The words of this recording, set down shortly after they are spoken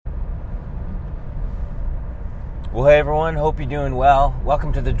Well, hey everyone, hope you're doing well.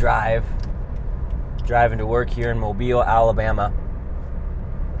 Welcome to The Drive. Driving to work here in Mobile, Alabama.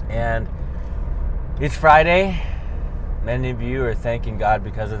 And it's Friday. Many of you are thanking God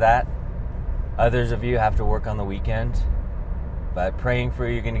because of that. Others of you have to work on the weekend. But praying for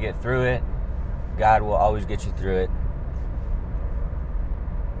you, you're going to get through it. God will always get you through it.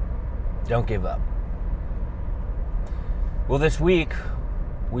 Don't give up. Well, this week,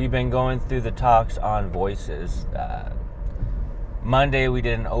 we've been going through the talks on voices. Monday, we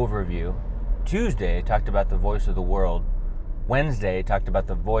did an overview. Tuesday, talked about the voice of the world. Wednesday, talked about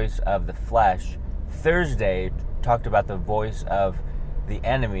the voice of the flesh. Thursday, talked about the voice of the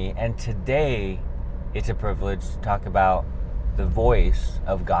enemy. And today, it's a privilege to talk about the voice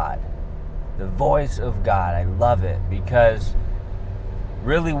of God. The voice of God. I love it because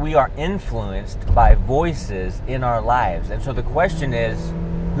really we are influenced by voices in our lives. And so the question is,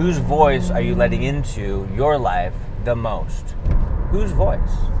 whose voice are you letting into your life the most? Whose voice?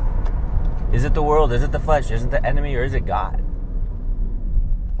 Is it the world? Is it the flesh? Is it the enemy? Or is it God?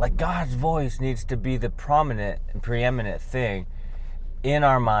 Like, God's voice needs to be the prominent and preeminent thing in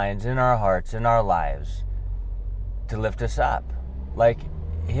our minds, in our hearts, in our lives to lift us up. Like,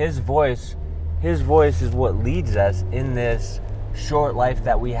 His voice is what leads us in this short life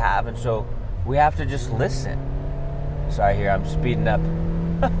that we have. And so we have to just listen. Sorry, here, I'm speeding up.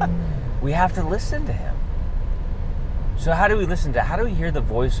 We have to listen to Him. So how do we listen to? How do we hear the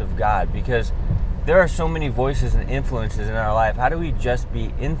voice of God? Because there are so many voices and influences in our life. How do we just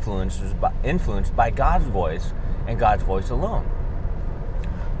be influenced by God's voice and God's voice alone?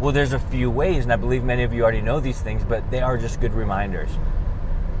 Well, there's a few ways, and I believe many of you already know these things, but they are just good reminders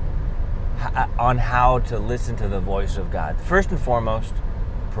on how to listen to the voice of God. First and foremost,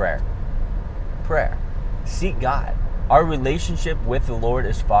 prayer. Prayer. Seek God. Our relationship with the Lord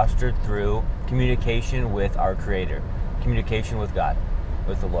is fostered through communication with our Creator, communication with God,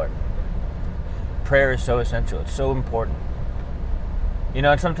 with the Lord. Prayer is so essential. It's so important. You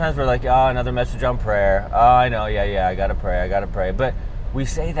know, and sometimes we're like, oh, another message on prayer. Oh, I know, yeah, I gotta pray. But we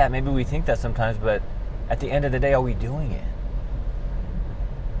say that, maybe we think that sometimes, but at the end of the day, are we doing it?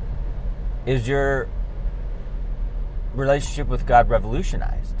 Is your relationship with God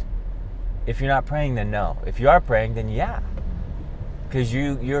revolutionized? If you're not praying, then no. If you are praying, then yeah. Because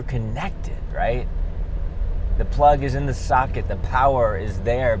you're connected, right? The plug is in the socket. The power is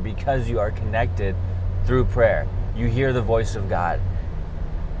there because you are connected through prayer. You hear the voice of God.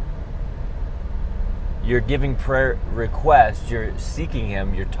 You're giving prayer requests. You're seeking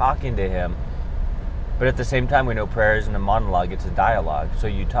Him. You're talking to Him. But at the same time, we know prayer isn't a monologue. It's a dialogue. So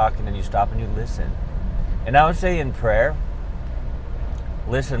you talk and then you stop and you listen. And I would say in prayer,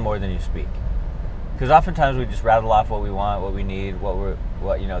 listen more than you speak. Because oftentimes we just rattle off what we want, what we need,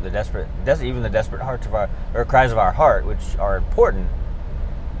 the desperate hearts of or cries of our heart, which are important.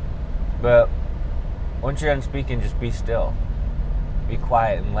 But once you're done speaking, just be still. Be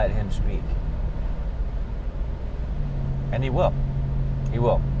quiet and let Him speak. And He will. He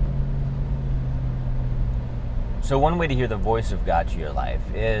will. So one way to hear the voice of God to your life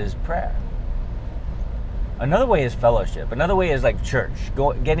is prayer. Another way is fellowship. Another way is like church,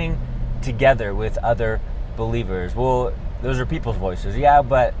 getting together with other believers. Well, those are people's voices. Yeah,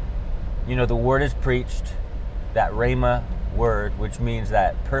 but, the word is preached, that rhema word, which means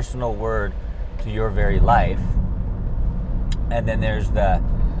that personal word to your very life. And then there's the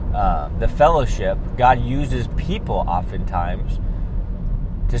fellowship. God uses people oftentimes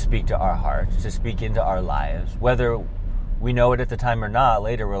to speak to our hearts, to speak into our lives, whether we know it at the time or not.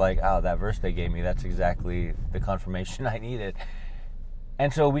 Later we're like, oh, that verse they gave me, that's exactly the confirmation I needed.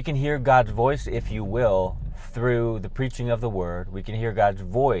 And so we can hear God's voice, if you will, through the preaching of the word. We can hear God's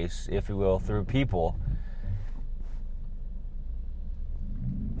voice, if you will, through people.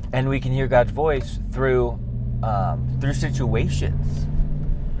 And we can hear God's voice through situations.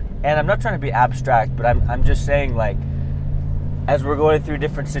 And I'm not trying to be abstract, but I'm just saying, like, as we're going through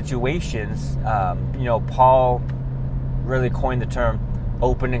different situations, Paul really coined the term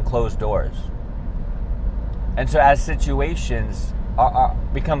open and closed doors. And so as situations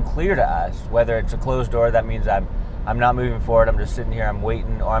become clear to us, whether it's a closed door, that means I'm not moving forward, I'm just sitting here, I'm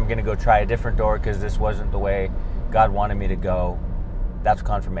waiting, or I'm going to go try a different door because this wasn't the way God wanted me to go. That's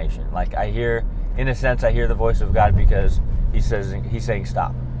confirmation. Like, I hear the voice of God because He's saying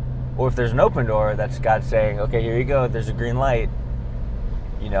stop. Or if there's an open door, that's God saying, okay, here you go, there's a green light.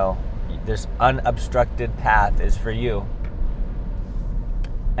 This unobstructed path is for you.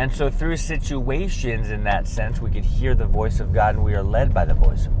 And so through situations in that sense, we can hear the voice of God and we are led by the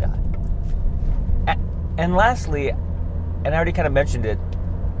voice of God. And lastly, and I already kind of mentioned it,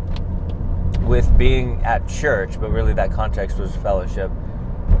 with being at church, but really that context was fellowship.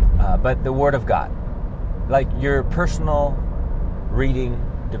 But the Word of God, like your personal reading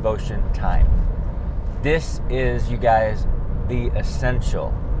devotion time. This is, you guys, the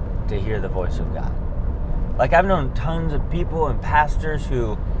essential to hear the voice of God. Like, I've known tons of people and pastors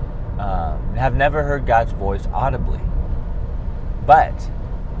who have never heard God's voice audibly, but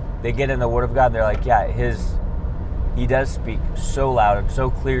they get in the Word of God and they're like, yeah, He does speak so loud and so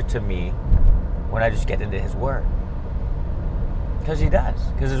clear to me when I just get into His Word. Because He does.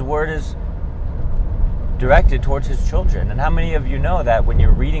 Because His Word is directed towards His children. And how many of you know that when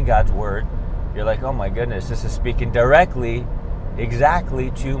you're reading God's Word, you're like, oh my goodness, this is speaking directly,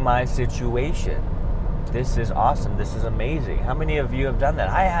 exactly to my situation. This is awesome. This is amazing. How many of you have done that?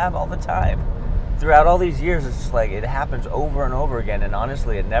 I have all the time. Throughout all these years, it's just like it happens over and over again. And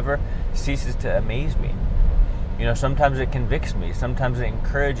honestly, it never ceases to amaze me. You know, sometimes it convicts me. Sometimes it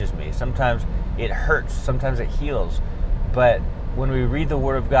encourages me. Sometimes it hurts. Sometimes it heals. But when we read the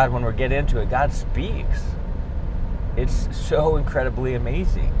Word of God, when we get into it, God speaks. It's so incredibly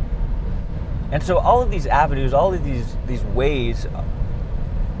amazing. And so all of these avenues, all of these ways,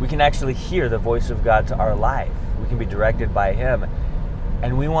 we can actually hear the voice of God to our life. We can be directed by Him.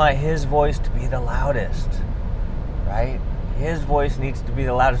 And we want His voice to be the loudest, right? His voice needs to be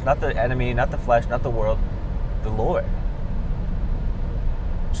the loudest, not the enemy, not the flesh, not the world, the Lord.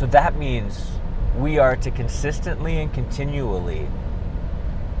 So that means we are to consistently and continually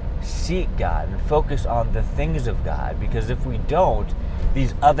seek God and focus on the things of God, because if we don't,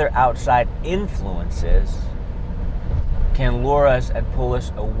 these other outside influences can lure us and pull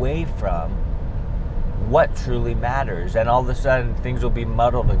us away from what truly matters. And all of a sudden things will be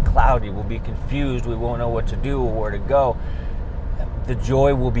muddled and cloudy. We'll be confused. We won't know what to do or where to go. The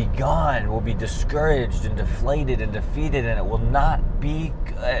joy will be gone. We'll be discouraged and deflated and defeated, and it will not be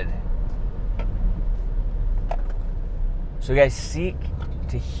good. So guys, seek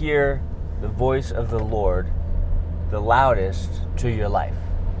to hear the voice of the Lord the loudest to your life.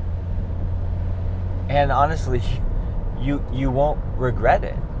 And honestly, you won't regret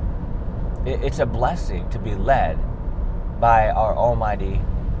it. It's a blessing to be led by our Almighty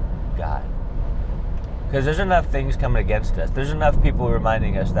God. Because there's enough things coming against us. There's enough people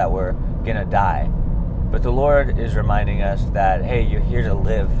reminding us that we're going to die. But the Lord is reminding us that, hey, you're here to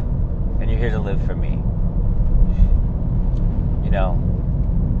live. And you're here to live for me. You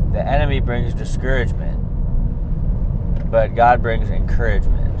know, the enemy brings discouragement. But God brings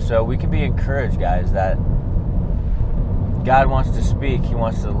encouragement. So we can be encouraged, guys, that God wants to speak. He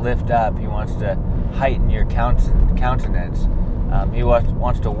wants to lift up. He wants to heighten your countenance. He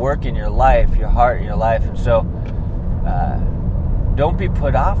wants to work in your life, your heart, and your life. And so don't be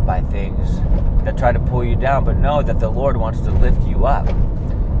put off by things that try to pull you down, but know that the Lord wants to lift you up.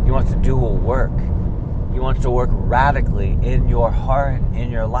 He wants to do a work. He wants to work radically in your heart, in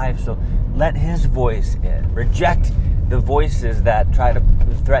your life. So let His voice in. Reject the voices that try to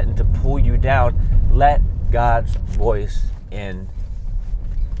threaten to pull you down. Let God's voice in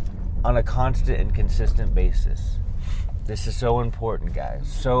on a constant and consistent basis. This is so important,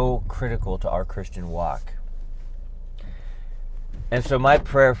 guys. So critical to our Christian walk. And so my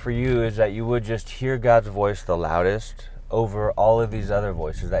prayer for you is that you would just hear God's voice the loudest over all of these other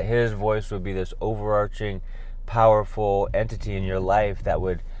voices, that His voice would be this overarching, powerful entity in your life that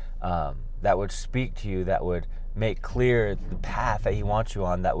would speak to you, that would make clear the path that He wants you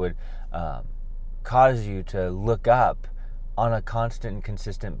on, that would cause you to look up on a constant and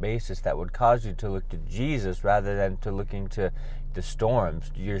consistent basis, that would cause you to look to Jesus rather than to looking to the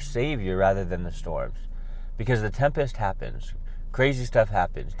storms, your Savior rather than the storms. Because the tempest happens, crazy stuff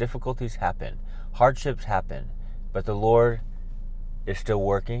happens, difficulties happen, hardships happen, but the Lord is still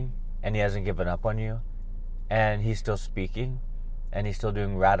working, and He hasn't given up on you, and He's still speaking, and He's still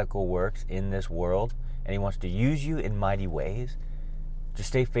doing radical works in this world, and He wants to use you in mighty ways. Just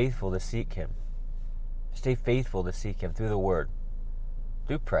stay faithful to seek Him. Stay faithful to seek Him through the Word,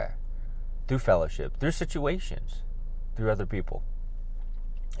 through prayer, through fellowship, through situations, through other people.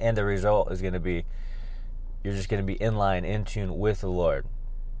 And the result is going to be, you're just going to be in line, in tune with the Lord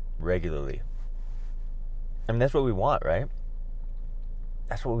regularly. I mean, that's what we want, right?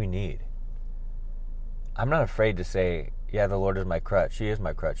 That's what we need. I'm not afraid to say, yeah, the Lord is my crutch. He is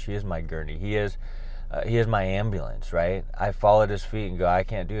my crutch. He is my gurney. He is my ambulance, right? I fall at His feet and go, I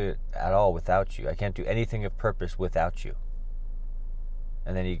can't do it at all without you. I can't do anything of purpose without you.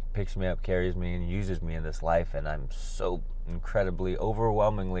 And then He picks me up, carries me, and uses me in this life, and I'm so incredibly,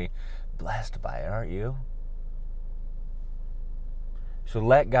 overwhelmingly blessed by it, aren't you? So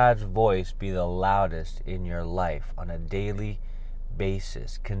let God's voice be the loudest in your life on a daily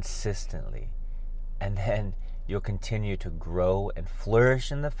basis consistently, and then you'll continue to grow and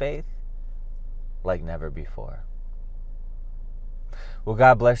flourish in the faith like never before. Well,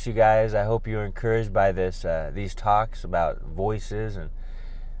 God bless you guys. I hope you're encouraged by these talks about voices, and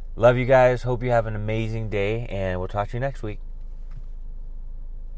love you guys. Hope you have an amazing day, and we'll talk to you next week.